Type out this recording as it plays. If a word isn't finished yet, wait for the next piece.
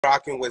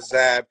rocking with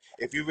Zab,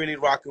 if you're really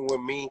rocking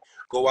with me,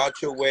 go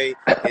out your way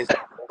and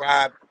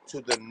subscribe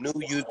to the new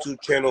YouTube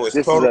channel. It's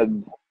This is total,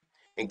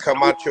 a and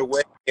come out your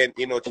way and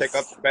check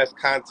out the best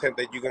content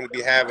that you're going to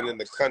be having in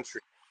the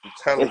country. I'm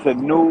telling it's you, a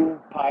new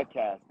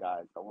podcast,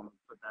 guys. I want to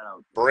put that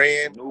out there.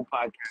 It's brand a new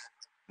podcast,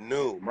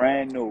 new.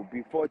 brand new,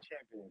 before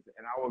champions.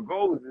 And our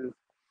goals is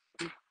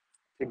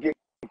to get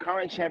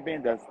current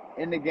champions that's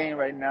in the game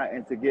right now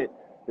and to get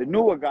the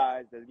newer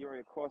guys that get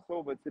ready to cross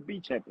over to be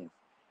champions,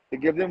 to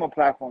give them a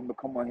platform to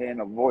come on here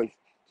and a voice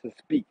to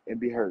speak and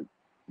be heard.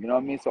 You know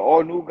what I mean? So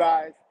all new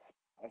guys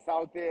that's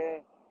out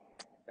there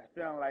that's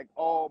feeling like,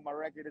 oh, my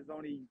record is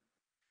only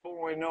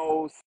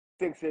 4-0,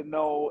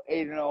 6-0,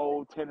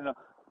 8-0, 10-0,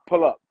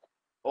 pull up.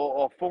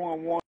 Or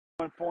 4-1,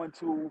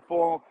 4-2,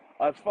 4,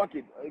 fuck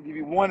it. I'll give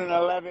you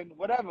 1-11,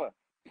 whatever.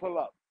 Pull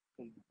up.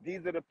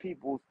 These are the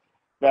people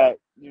that,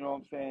 you know what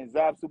I'm saying,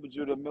 Zab Super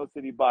Judah, Mill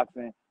City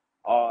Boxing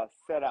are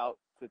set out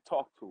to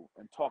talk to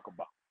and talk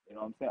about. You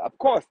know what I'm saying? Of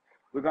course,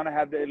 we're going to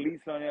have the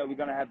elites on here. We're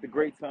going to have the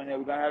greats on here.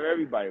 We're going to have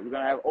everybody. We're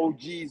going to have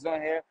OGs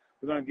on here.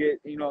 We're going to get,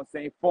 you know what I'm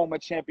saying, former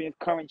champions,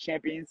 current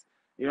champions.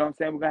 You know what I'm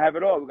saying? We're going to have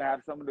it all. We're going to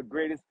have some of the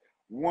greatest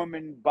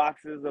women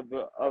boxers of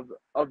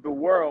the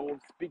world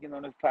speaking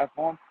on this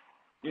platform.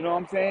 You know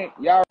what I'm saying?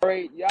 Y'all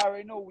already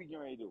know what we can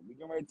ready to do. We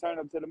can ready to turn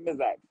up to the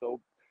Mizak. So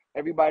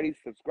everybody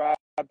subscribe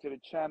to the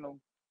channel,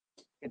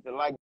 hit the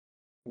like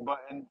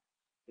button,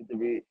 hit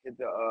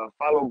the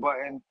follow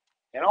button,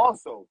 and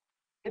also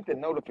hit the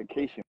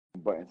notification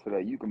button so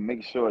that you can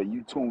make sure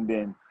you tuned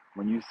in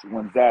when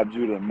Zab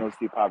Judah and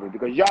Milsty Papa,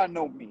 because y'all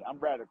know me, I'm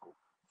radical.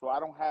 So I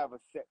don't have a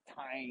set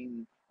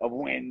time of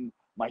when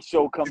my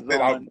show comes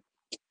on.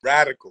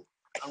 Radical.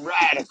 I'm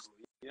radical.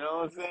 You know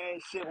what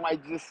I'm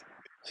saying?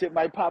 Shit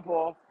might pop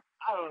off.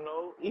 I don't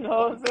know. You know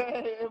what I'm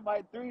saying? It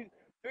might 3,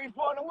 4 in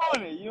the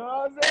morning. You know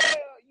what I'm saying?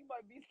 You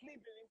might be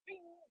sleeping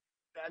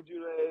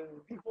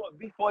and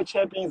before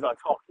champions are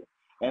talking.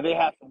 And they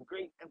have some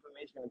great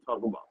information to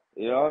talk about.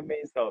 You know what I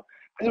mean? So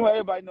I just want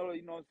everybody to know,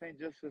 you know what I'm saying?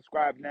 Just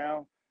subscribe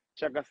now.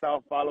 Check us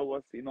out, follow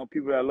us. You know,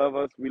 people that love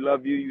us, we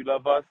love you, you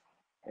love us.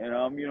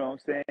 And you know what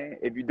I'm saying?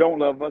 If you don't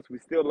love us, we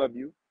still love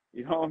you.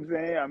 You know what I'm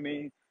saying? I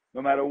mean,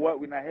 no matter what,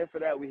 we're not here for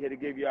that. We're here to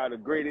give you all the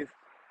greatest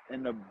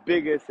and the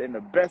biggest and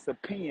the best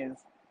opinions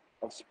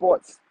of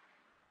sports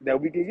that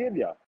we can give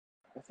y'all.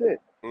 That's it.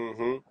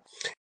 Mm-hmm.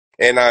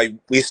 And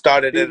we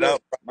started it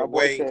up right My boy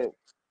away. said,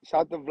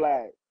 shout to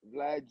Vlad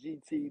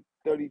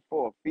GT34.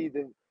 What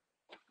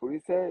he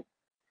said?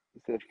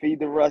 He said, feed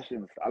the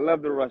Russians. I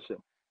love the Russian.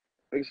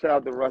 Big shout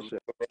out to Russia,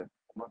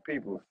 my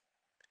people.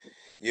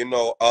 You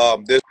know,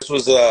 this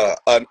was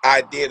an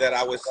idea that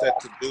I was set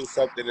to do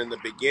something in the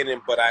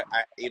beginning, but I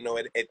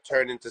it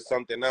turned into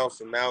something else.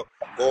 So now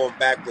going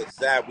back with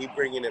Zab, we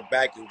bringing it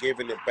back and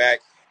giving it back.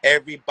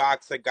 Every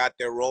boxer got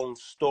their own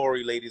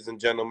story, ladies and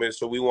gentlemen.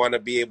 So we want to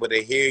be able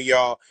to hear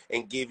y'all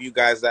and give you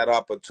guys that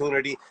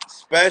opportunity,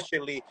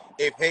 especially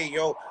if, hey,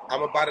 yo,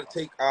 I'm about to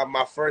take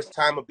my first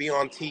time to be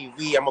on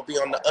TV. I'm gonna be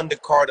on the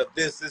undercard of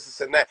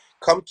this, and that.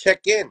 Come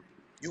check in.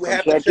 You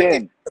have to check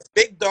in. The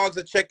big dogs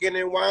are checking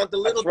in. Why aren't the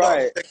little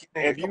dogs checking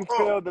in? If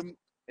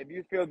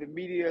you feel the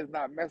media is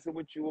not messing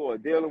with you or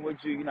dealing with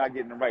you, you're not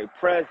getting the right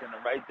press and the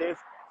right this,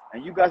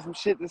 and you got some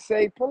shit to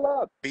say, pull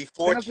up.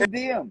 Before Send us a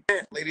DM.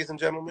 Ladies and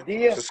gentlemen,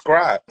 DM.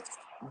 subscribe.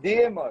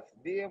 DM us.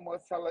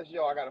 Tell us,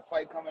 yo, I got a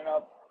fight coming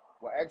up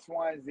for X,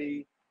 Y, and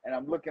Z, and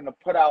I'm looking to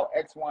put out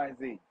X, Y, and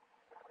Z.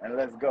 And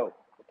let's go.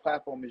 The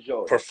platform is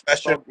yours.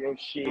 Professional Talk your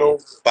shit.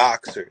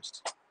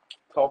 boxers.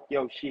 Talk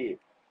your shit.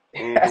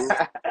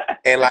 Mm-hmm.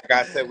 And like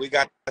I said, we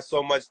got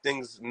so much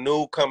things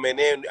new coming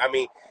in. I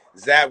mean,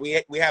 Zab,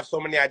 we have so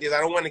many ideas.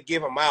 I don't want to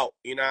give them out.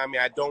 You know what I mean?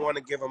 I don't want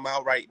to give them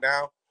out right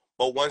now.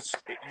 But once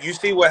you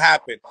see what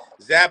happened,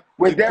 Zab,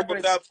 we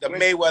pulled up, the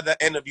Mayweather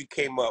interview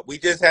came up. We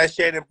just had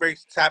Shannon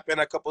Briggs tap in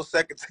a couple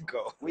seconds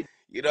ago.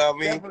 You know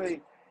what I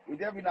mean? We're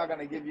definitely not going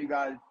to give you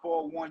guys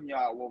 4-1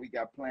 y'all what we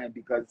got planned,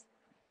 because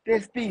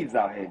there's thieves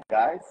out here,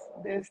 guys.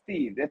 There's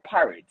thieves. They're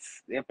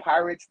pirates.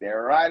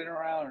 They're riding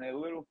around in their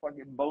little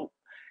fucking boat,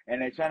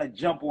 and they're trying to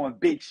jump on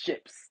big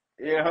ships.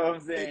 You know what I'm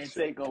saying? And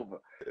take over.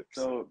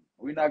 So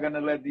we're not going to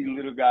let these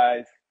little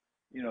guys,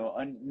 you know,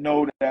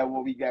 know that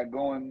what we got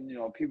going. You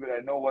know, people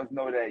that know us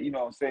know that, you know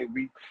what I'm saying,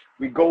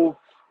 we go,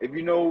 if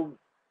you know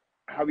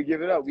how we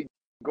give it up, we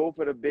go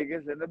for the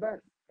biggest and the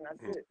best. And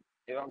that's it.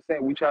 You know what I'm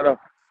saying? We try to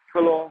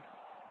pull off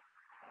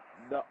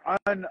the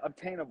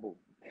unobtainable.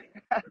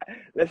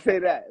 Let's say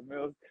that,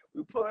 Mills.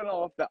 We're pulling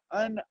off the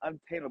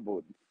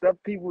unobtainable. Some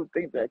people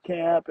think that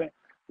can't happen.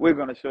 We're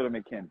going to show them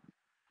it can.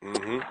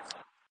 Mm-hmm.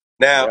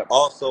 Now,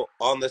 also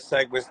on the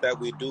segments that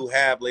we do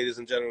have, ladies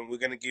and gentlemen, we're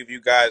going to give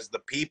you guys, the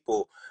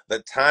people, the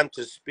time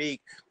to speak.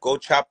 Go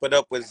chop it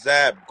up with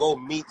Zab. Go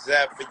meet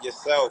Zab for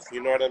yourself.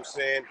 You know what I'm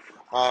saying?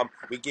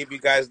 We give you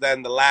guys that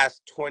in the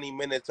last 20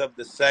 minutes of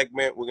the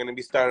segment. We're going to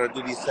be starting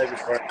to do these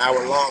segments for an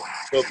hour long.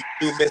 So if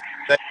you do miss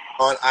the segment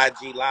on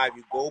IG Live,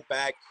 you go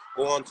back,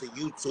 go onto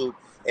YouTube,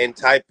 and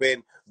type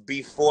in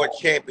before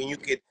champ, and you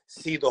could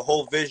see the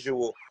whole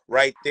visual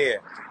right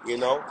there. You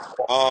know.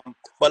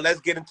 But let's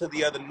get into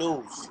the other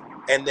news,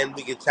 and then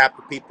we can tap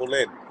the people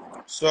in.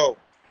 So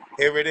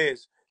here it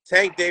is.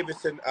 Tank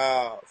Davidson,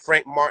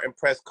 Frank Martin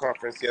press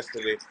conference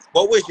yesterday.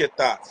 What was your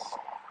thoughts?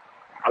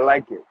 I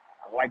like it.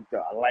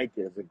 I like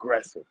it. It's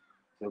aggressive.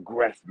 It's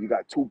aggressive. You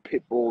got two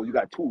pit bulls. You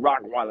got two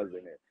Rottweilers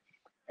in it,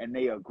 and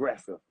they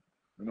aggressive.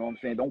 You know what I'm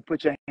saying? Don't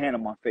put your hand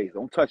on my face.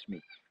 Don't touch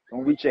me.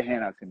 Don't reach your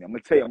hand out to me. I'm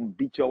gonna tell you. I'm gonna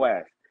beat your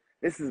ass.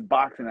 This is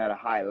boxing at a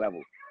high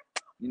level.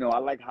 You know, I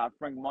like how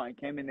Frank Martin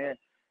came in there,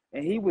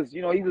 and he was,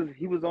 he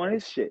was on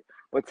his shit.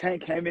 But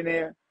Tank came in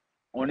there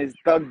on his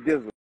thug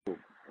dizzle.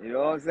 You know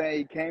what I'm saying?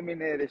 He came in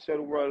there to show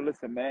the world,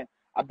 listen, man,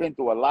 I've been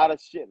through a lot of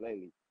shit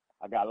lately.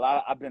 I've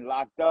been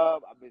locked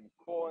up, I've been in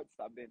courts,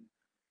 I've been,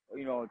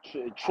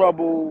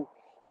 trouble,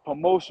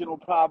 promotional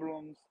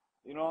problems.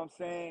 You know what I'm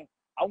saying?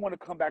 I want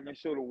to come back and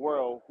show the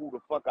world who the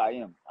fuck I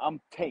am. I'm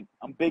Tank.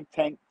 I'm Big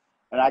Tank,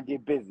 and I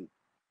get busy.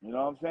 You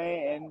know what I'm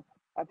saying? And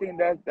I think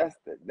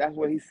that's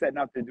what he's setting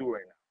out to do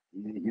right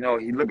now.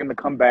 He's looking to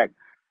come back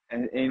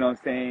and you know what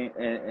I'm saying,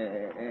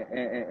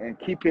 and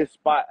keep his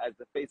spot as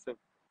the face of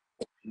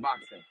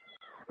boxing.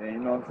 And you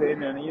know what I'm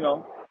saying?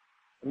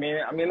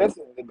 And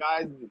listen, the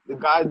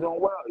guy's doing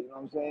well. You know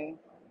what I'm saying?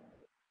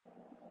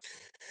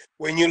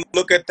 When you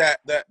look at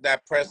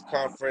that press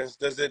conference,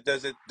 does it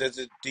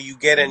do you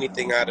get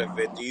anything out of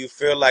it? Do you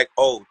feel like,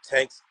 oh,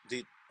 Tank's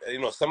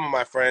some of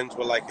my friends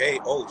were like, hey,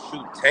 oh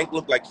shoot, Tank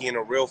looked like he in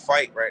a real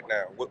fight right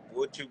now.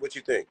 What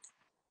you think?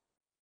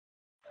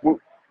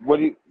 What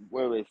do you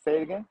wait? Say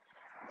it again.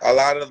 A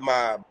lot of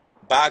my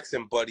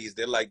boxing buddies,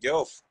 they're like,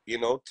 yo,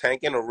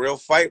 Tank in a real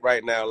fight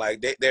right now.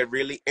 Like they're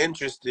really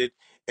interested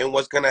in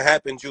what's gonna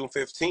happen June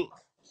 15th.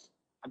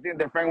 I think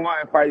the Frank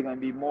Martin fight is gonna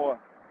be more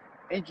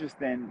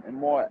interesting and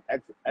more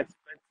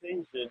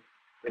expectation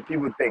than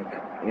people think.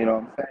 You know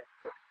what I'm saying?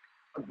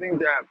 I think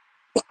that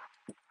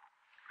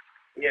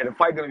the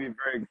fight gonna be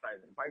very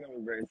exciting. The fight gonna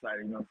be very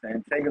exciting. You know what I'm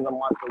saying? Tank is a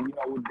monster. You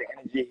know with the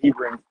energy he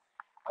brings,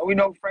 and we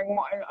know Frank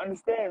Martin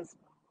understands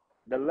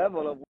the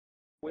level of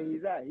where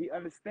he's at. He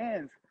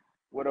understands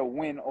what a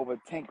win over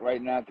Tank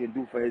right now can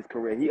do for his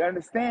career. He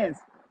understands,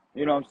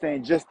 you know what I'm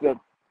saying, just to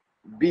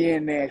be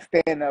in there,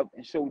 stand up,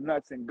 and show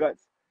nuts and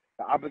guts.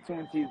 The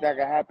opportunities that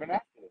can happen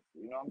after this.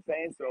 You know what I'm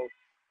saying? So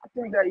I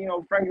think that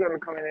Frank's gonna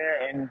come in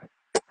there and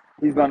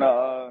he's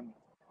gonna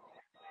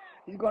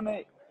he's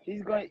gonna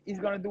he's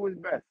gonna do his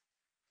best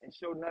and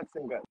show nuts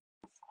and guts,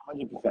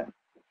 100%.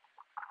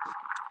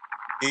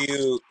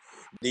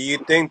 Do you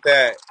think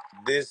that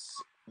this,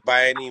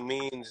 by any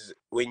means,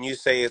 when you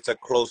say it's a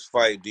close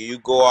fight, do you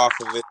go off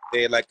of it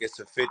saying like it's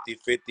a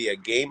 50-50, a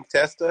game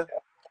tester?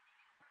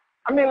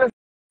 I mean,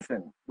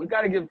 listen, we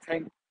gotta give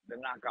Tank the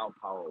knockout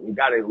power. We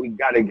gotta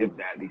give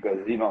that because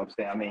you know what I'm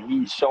saying. I mean,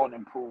 he's shown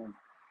and proved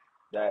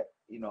that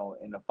in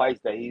the fights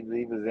that he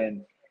was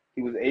in,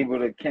 he was able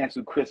to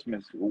cancel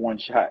Christmas with one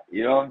shot.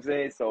 You know what I'm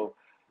saying? So,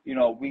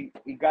 we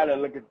gotta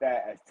look at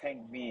that as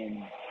Tank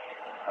being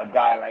a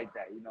guy like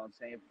that. You know what I'm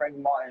saying? Frank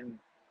Martin,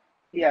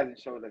 he hasn't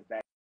showed us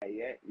that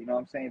yet. You know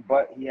what I'm saying?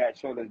 But he has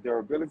showed us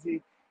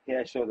durability. He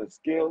has showed us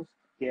skills.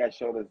 He has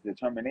showed us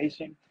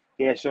determination.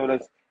 He has showed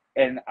us,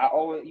 and I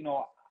always,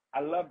 I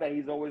love that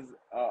he's always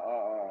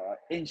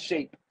in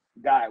shape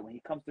guy. When he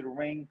comes to the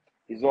ring,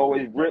 he's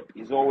always ripped.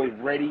 He's always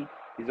ready.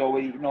 He's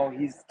always,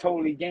 he's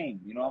totally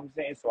game. You know what I'm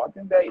saying? So I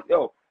think that,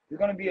 it's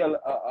going to be a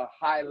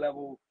high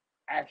level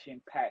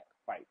action packed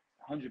fight.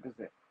 100%.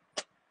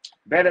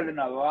 Better than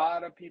a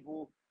lot of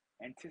people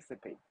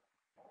anticipate.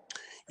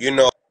 You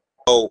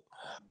know,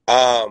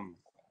 um,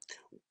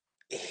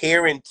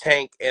 hearing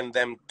Tank and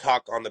them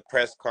talk on the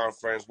press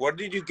conference, what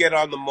did you get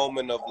on the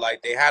moment of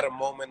like they had a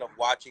moment of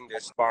watching their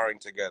sparring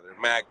together,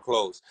 mad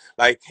close?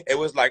 Like it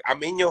was like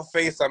I'm in your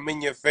face,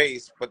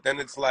 but then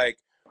it's like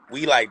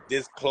we like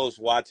this close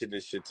watching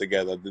this shit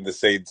together at the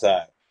same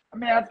time. I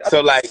mean, I,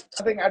 So like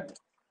I think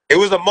it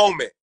was a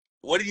moment.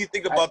 What do you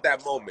think I, about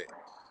that moment?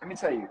 let me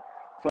tell you.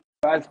 So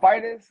as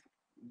fighters,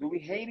 do we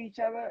hate each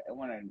other? And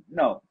when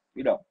no,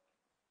 we don't.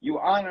 You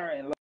honor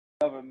and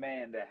love a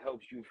man that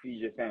helps you feed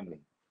your family.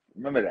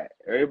 Remember that.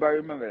 Everybody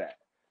remember that.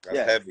 That's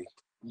Yes. heavy.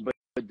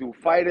 But do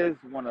fighters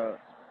want to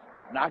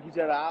knock each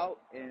other out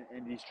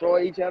and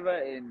destroy each other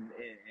and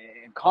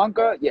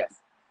conquer?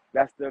 Yes.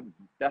 That's the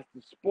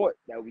sport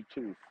that we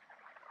choose.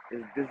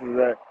 This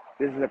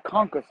is a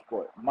conquer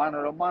sport.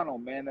 Mano to mano,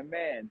 man to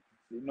man.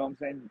 You know what I'm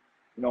saying?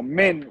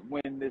 Men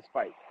win this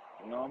fight.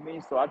 You know what I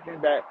mean? So I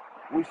think that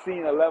we've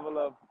seen a level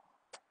of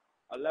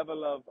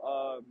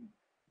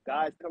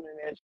guys coming in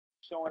there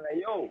showing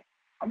that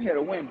I'm here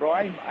to win, bro.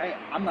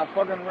 I'm not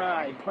fucking around.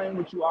 I ain't playing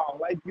with you. I don't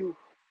like you.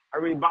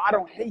 But I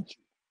don't hate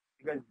you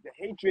because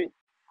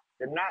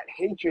the not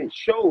hatred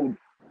showed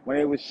when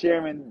they was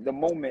sharing the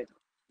moment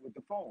with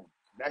the phone.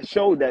 That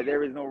showed that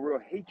there is no real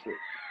hatred.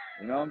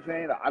 You know what I'm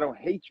saying? I don't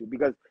hate you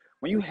because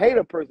when you hate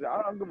a person,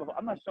 I'm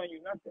not showing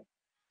you nothing.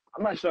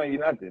 I'm not showing you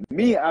nothing.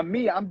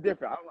 I'm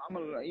different.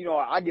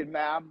 I get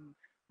mad.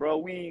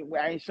 Bro, I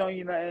ain't showing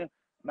you nothing.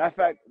 Matter of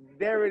fact,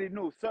 they already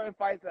knew certain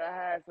fights that I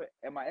had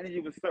and my energy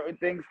was certain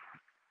things,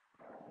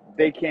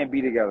 they can't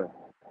be together.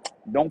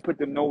 Don't put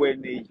them nowhere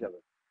near each other.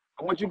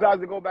 I want you guys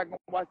to go back and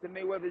watch the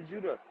Mayweather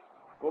Judah.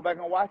 Go back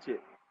and watch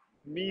it.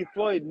 Me and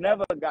Floyd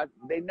never,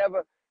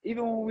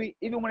 even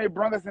when they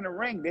brought us in the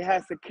ring, they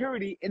had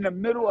security in the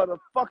middle of the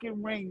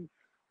fucking ring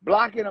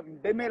blocking them.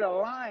 They made a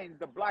line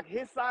to block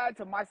his side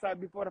to my side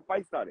before the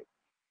fight started,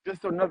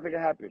 just so nothing could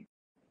happen.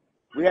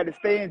 We had to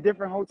stay in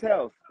different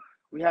hotels.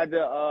 We had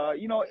to,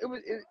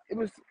 it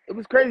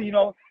was crazy.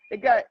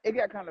 It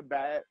got kind of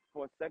bad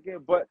for a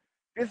second, but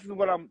this is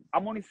what I'm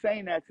only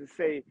saying that to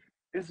say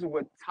this is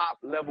what top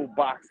level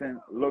boxing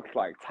looks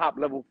like. Top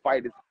level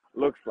fighters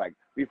looks like.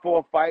 Before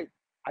a fight,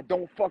 I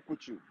don't fuck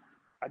with you.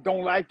 I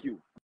don't like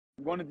you.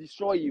 I'm going to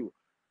destroy you.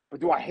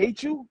 But do I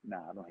hate you? Nah,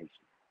 I don't hate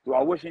you. Do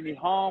I wish any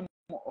harm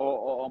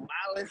or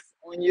malice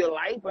on your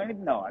life or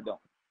anything? No, I don't.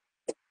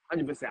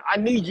 100%. I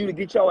need you to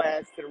get your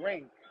ass to the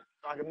ring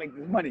so I can make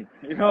this money.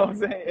 You know what I'm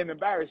saying? And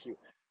embarrass you.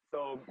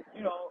 So,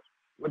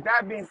 with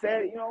that being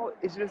said,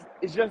 it's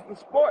just the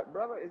sport,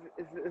 brother.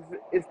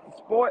 It's the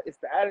sport. It's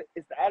the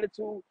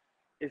attitude.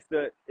 It's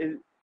the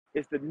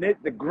knit,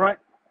 the grunt.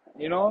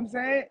 You know what I'm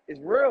saying? It's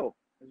real.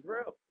 It's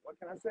real. What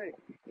can I say?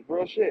 It's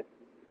real shit.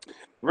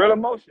 Real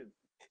emotions.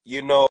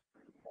 You know,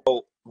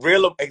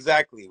 real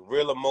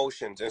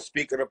emotions. And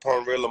speaking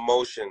upon real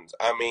emotions,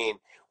 I mean,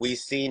 we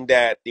seen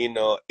that,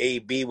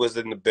 AB was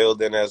in the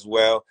building as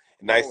well.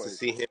 Nice to Always.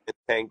 see him and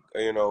Tank,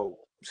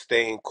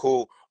 staying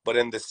cool. But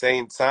in the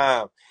same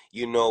time,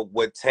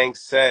 what Tank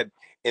said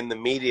in the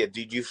media,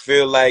 did you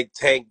feel like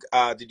Frank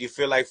got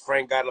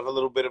a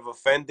little bit of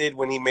offended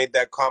when he made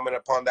that comment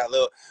upon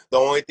the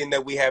only thing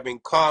that we have in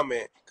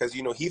common, because,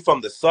 he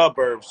from the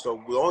suburbs, so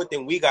the only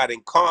thing we got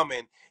in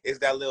common is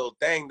that little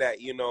thing that,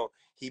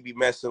 he be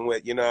messing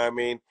with, you know what I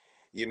mean?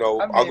 I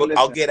I'll mean, go.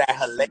 I'll listen, get at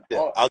her later.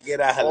 all, I'll get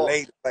at her all,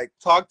 later. Like,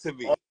 talk to all,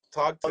 me.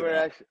 Talk all to of me.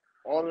 that,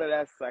 all of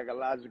that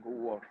psychological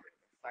warfare.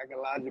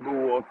 Psychological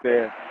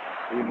warfare.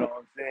 You know what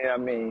I'm saying? I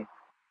mean,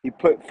 he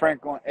put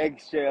Frank on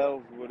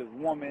eggshells with his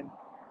woman,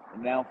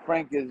 and now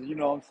Frank is,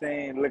 what I'm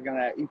saying,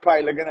 he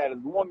probably looking at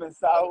his woman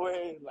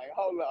sideways, like,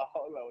 hold up,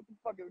 what the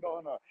fuck is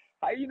going on?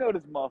 How you know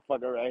this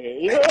motherfucker right here?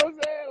 You know what I'm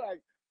saying?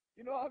 Like,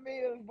 you know what I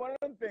mean? It's one of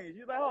them things.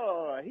 You're like,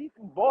 hold on, he's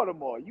from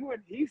Baltimore. You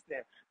in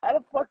Houston. How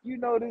the fuck you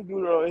know this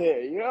dude over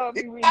here? You know what I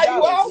He mean? We in fly you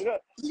Dallas. out. You know?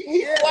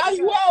 He Yeah, fly we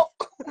you got. out.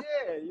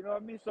 Yeah, you know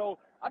what I mean. So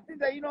I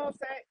think that you know what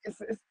I'm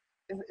saying.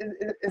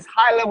 It's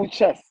high level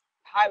chess,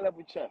 high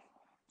level chess.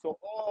 So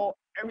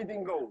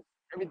everything goes,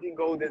 everything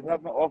goes. There's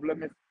nothing off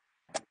limits.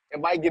 It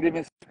might get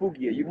even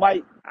spookier.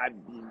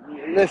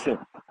 Listen.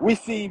 We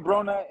see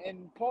Brona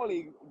and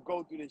Paulie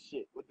go through this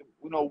shit with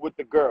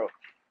the girl,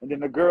 and then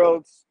the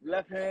girl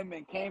left him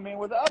and came in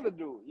with the other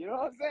dude. You know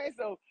what I'm saying?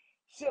 So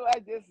shit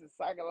like this is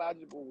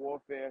psychological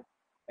warfare,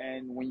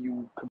 and when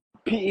you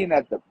competing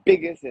at the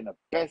biggest and the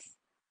best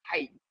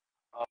height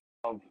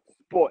of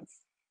sports,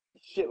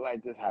 shit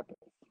like this happens.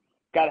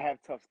 Gotta have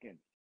tough skin.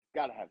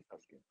 Gotta have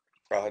tough skin.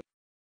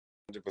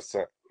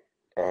 100%.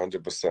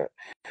 100%.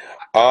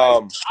 I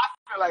Um,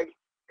 feel like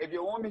if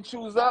your woman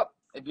choose up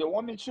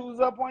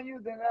on you,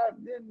 then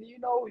you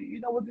know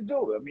what to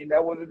do. I mean,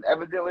 that wasn't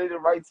evidently the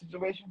right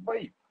situation for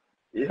you.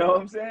 You know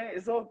what I'm saying?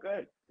 It's all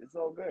good. It's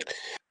all good.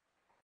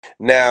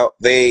 Now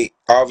they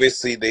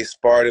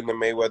sparred in the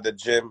Mayweather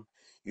gym.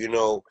 You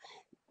know,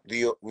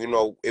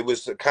 it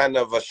was a kind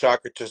of a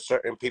shocker to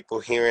certain people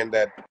hearing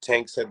that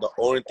Tank said the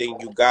only thing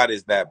you got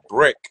is that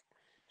brick,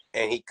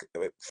 and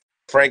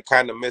Frank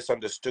kind of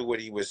misunderstood what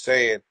he was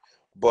saying,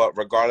 but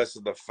regardless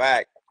of the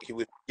fact, he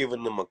was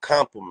giving them a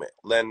compliment,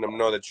 letting them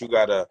know that you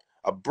got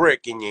a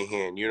brick in your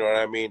hand. You know what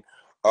I mean?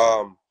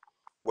 Um,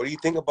 what do you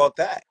think about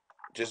that?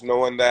 Just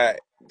knowing that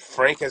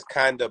Frank has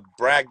kind of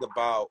bragged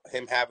about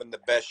him having the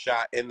best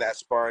shot in that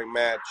sparring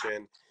match,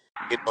 and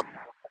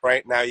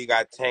right now you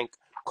got Tank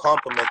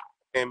complimenting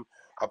him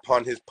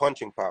upon his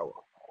punching power.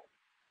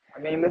 I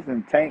mean,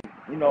 listen, Tank.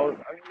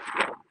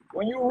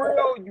 When you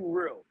real, you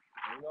real.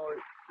 You know,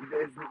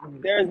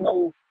 there's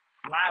no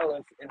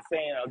malice in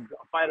saying a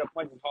fighter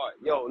punches hard.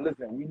 Yo,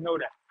 listen, we know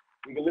that.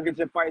 We can look at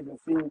your fights and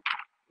see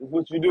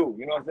what you do.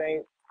 You know what I'm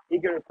saying?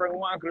 Frank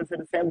Warren could have said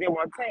the same thing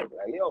about Tank.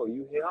 Like, yo,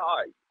 you hit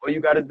hard. Or you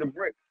got us the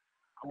brick.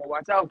 I'm going to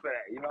watch out for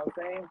that. You know what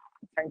I'm saying?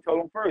 Tank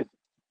told him first.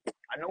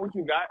 I know what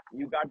you got.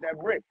 You got that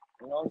brick.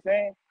 You know what I'm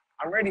saying?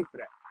 I'm ready for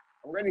that.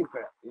 I'm ready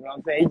for that. You know what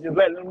I'm saying? He just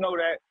letting them know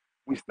that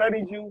we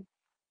studied you.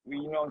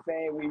 You know what I'm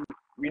saying?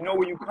 We know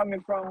where you're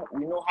coming from.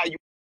 We know how you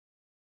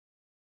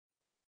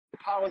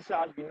power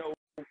shots. We know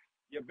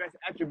your best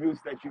attributes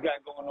that you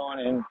got going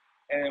on,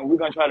 and we're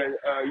gonna try to,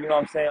 you know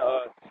what I'm saying?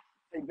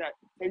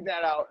 Take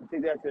that out and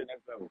take that to the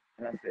next level.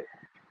 And that's it.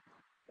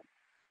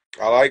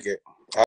 I like it.